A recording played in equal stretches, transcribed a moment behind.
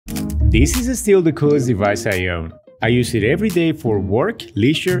This is still the coolest device I own. I use it every day for work,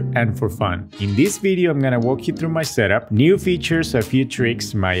 leisure, and for fun. In this video, I'm gonna walk you through my setup, new features, a few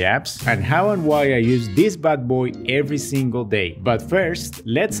tricks, my apps, and how and why I use this bad boy every single day. But first,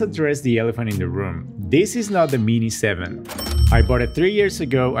 let's address the elephant in the room. This is not the Mini 7. I bought it 3 years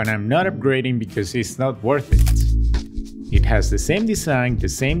ago and I'm not upgrading because it's not worth it. It has the same design, the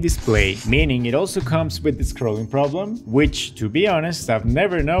same display, meaning it also comes with the scrolling problem, which, to be honest, I've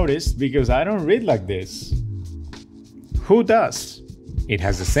never noticed because I don't read like this. Who does? It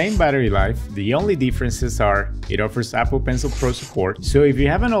has the same battery life, the only differences are it offers Apple Pencil Pro support, so if you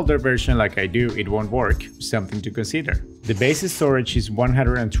have an older version like I do, it won't work, something to consider. The base storage is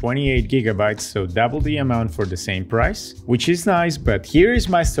 128 GB, so double the amount for the same price, which is nice, but here is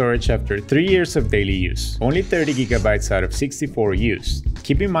my storage after 3 years of daily use. Only 30 GB out of 64 used.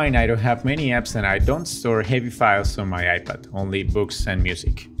 Keep in mind I don't have many apps and I don't store heavy files on my iPad, only books and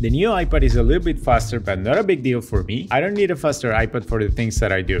music. The new iPad is a little bit faster, but not a big deal for me. I don't need a faster iPad for the things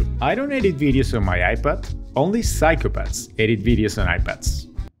that I do. I don't edit videos on my iPad, only psychopaths edit videos on iPads.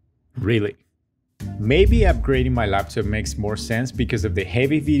 Really. Maybe upgrading my laptop makes more sense because of the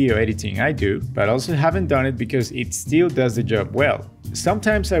heavy video editing I do, but also haven't done it because it still does the job well.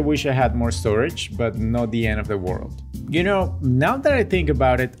 Sometimes I wish I had more storage, but not the end of the world. You know, now that I think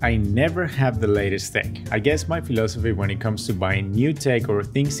about it, I never have the latest tech. I guess my philosophy when it comes to buying new tech or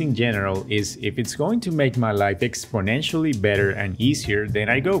things in general is if it's going to make my life exponentially better and easier, then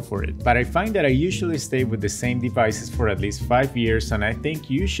I go for it. But I find that I usually stay with the same devices for at least 5 years, and I think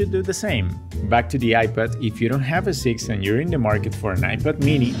you should do the same. Back to the iPad, if you don't have a 6 and you're in the market for an iPad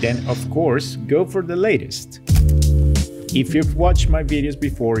mini, then of course, go for the latest. If you've watched my videos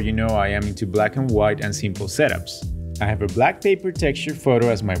before, you know I am into black and white and simple setups. I have a black paper texture photo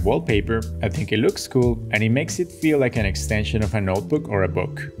as my wallpaper. I think it looks cool and it makes it feel like an extension of a notebook or a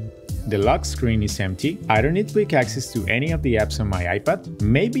book. The lock screen is empty. I don't need quick access to any of the apps on my iPad,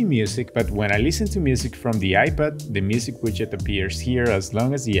 maybe music, but when I listen to music from the iPad, the music widget appears here as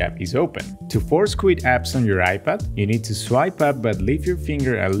long as the app is open. To force quit apps on your iPad, you need to swipe up but leave your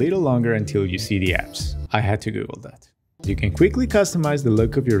finger a little longer until you see the apps. I had to Google that. You can quickly customize the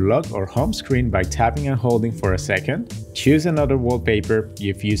look of your lock or home screen by tapping and holding for a second. Choose another wallpaper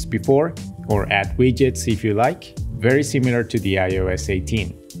you've used before, or add widgets if you like, very similar to the iOS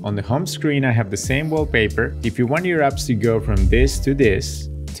 18. On the home screen I have the same wallpaper. If you want your apps to go from this to this,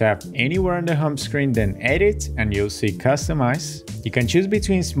 tap anywhere on the home screen, then edit and you'll see customize. You can choose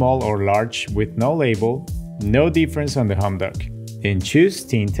between small or large with no label, no difference on the home dock. Then choose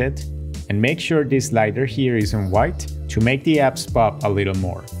tinted and make sure this slider here is on white to make the apps pop a little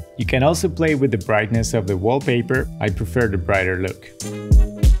more. You can also play with the brightness of the wallpaper. I prefer the brighter look.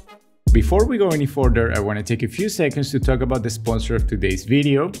 Before we go any further, I want to take a few seconds to talk about the sponsor of today's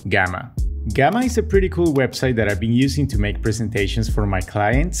video, Gamma. Gamma is a pretty cool website that I've been using to make presentations for my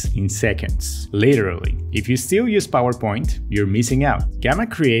clients in seconds. Literally. If you still use PowerPoint, you're missing out. Gamma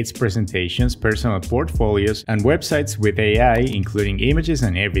creates presentations, personal portfolios, and websites with AI, including images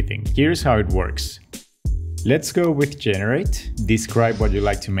and everything. Here's how it works. Let's go with generate. Describe what you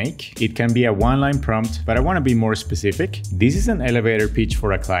like to make. It can be a one-line prompt, but I want to be more specific. This is an elevator pitch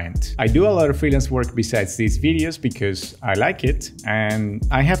for a client. I do a lot of freelance work besides these videos because I like it and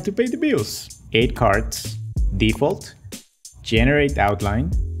I have to pay the bills. 8 cards, default, generate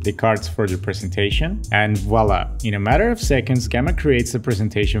outline, the cards for the presentation, and voila! In a matter of seconds, Gamma creates a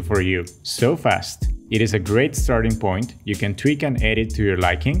presentation for you. So fast. It is a great starting point. You can tweak and edit to your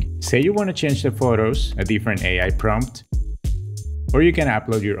liking. Say you want to change the photos, a different AI prompt, or you can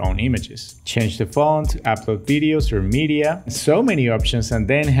upload your own images. Change the font, upload videos or media, so many options, and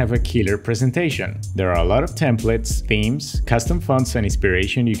then have a killer presentation. There are a lot of templates, themes, custom fonts and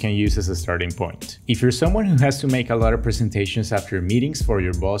inspiration you can use as a starting point. If you're someone who has to make a lot of presentations after meetings for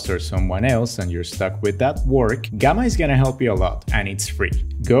your boss or someone else and you're stuck with that work, Gamma is gonna help you a lot and it's free.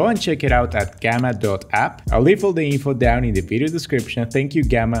 Go and check it out at gamma.app. I'll leave all the info down in the video description. Thank you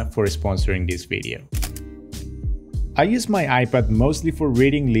Gamma for sponsoring this video. I use my iPad mostly for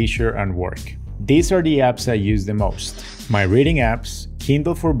reading, leisure, and work. These are the apps I use the most. My reading apps,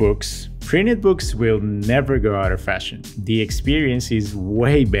 Kindle for books. Printed books will never go out of fashion. The experience is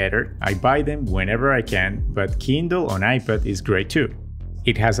way better. I buy them whenever I can, but Kindle on iPad is great too.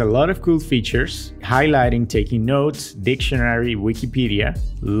 It has a lot of cool features, highlighting, taking notes, dictionary, Wikipedia.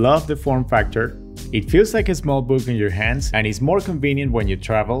 Love the form factor. It feels like a small book in your hands and is more convenient when you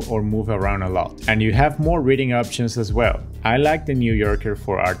travel or move around a lot. And you have more reading options as well. I like the New Yorker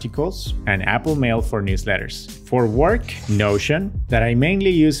for articles and Apple Mail for newsletters. For work, Notion, that I mainly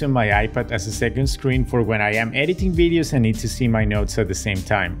use on my iPad as a second screen for when I am editing videos and need to see my notes at the same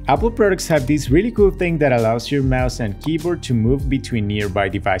time. Apple products have this really cool thing that allows your mouse and keyboard to move between nearby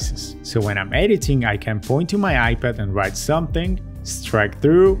devices. So when I'm editing, I can point to my iPad and write something, strike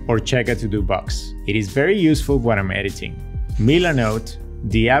through, or check a to-do box. It is very useful when I'm editing. Milanote,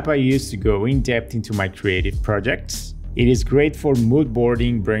 the app I use to go in depth into my creative projects. It is great for mood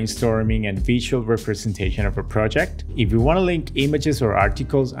boarding, brainstorming, and visual representation of a project. If you want to link images or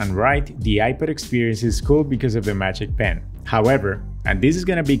articles and write, the iPad experience is cool because of the Magic Pen. However, and this is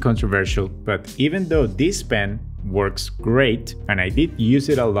gonna be controversial, but even though this pen works great, and I did use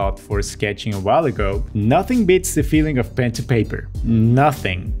it a lot for sketching a while ago, nothing beats the feeling of pen to paper.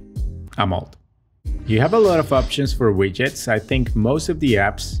 Nothing. I'm old. You have a lot of options for widgets. I think most of the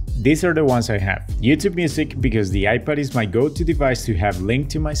apps, these are the ones I have. YouTube Music, because the iPad is my go-to device to have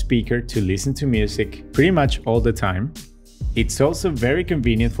linked to my speaker to listen to music pretty much all the time. It's also very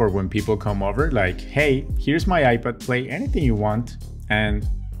convenient for when people come over, like, hey, here's my iPad, play anything you want, and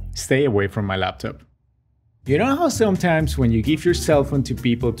stay away from my laptop. You know how sometimes when you give your cell phone to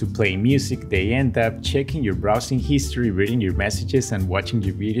people to play music, they end up checking your browsing history, reading your messages, and watching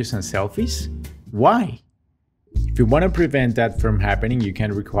your videos and selfies? Why? If you want to prevent that from happening, you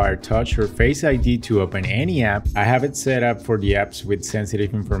can require Touch or Face ID to open any app. I have it set up for the apps with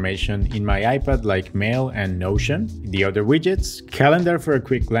sensitive information in my iPad like Mail and Notion. The other widgets, Calendar for a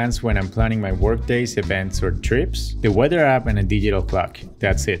quick glance when I'm planning my workdays, events, or trips, the weather app, and a digital clock.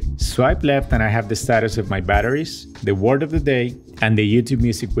 That's it. Swipe left and I have the status of my batteries, the word of the day, and the YouTube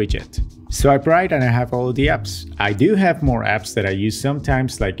Music widget. Swipe right and I have all of the apps. I do have more apps that I use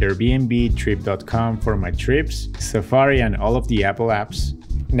sometimes like Airbnb, Trip.com for my trips, Safari, and all of the Apple apps.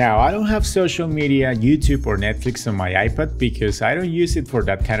 Now, I don't have social media, YouTube, or Netflix on my iPad because I don't use it for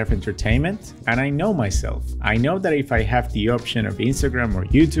that kind of entertainment, and I know myself. I know that if I have the option of Instagram or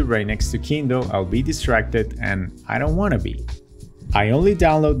YouTube right next to Kindle, I'll be distracted, and I don't want to be. I only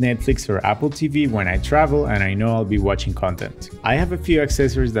download Netflix or Apple TV when I travel and I know I'll be watching content. I have a few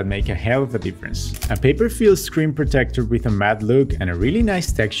accessories that make a hell of a difference. A paper-filled screen protector with a matte look and a really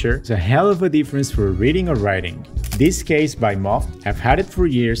nice texture is a hell of a difference for reading or writing. This case by Moft, I've had it for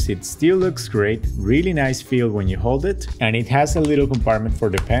years, it still looks great, really nice feel when you hold it, and it has a little compartment for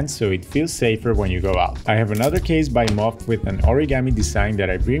the pen so it feels safer when you go out. I have another case by Moft with an origami design that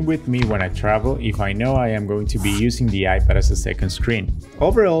I bring with me when I travel if I know I am going to be using the iPad as a second screen.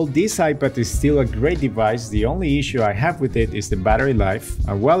 Overall, this iPad is still a great device. The only issue I have with it is the battery life.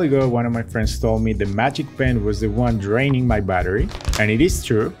 A while ago, one of my friends told me the Magic Pen was the one draining my battery, and it is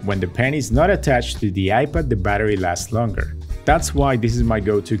true. When the pen is not attached to the iPad, the battery lasts longer. That's why this is my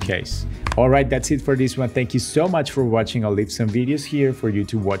go-to case. Alright, that's it for this one. Thank you so much for watching. I'll leave some videos here for you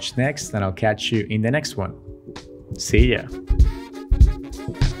to watch next, and I'll catch you in the next one. See ya!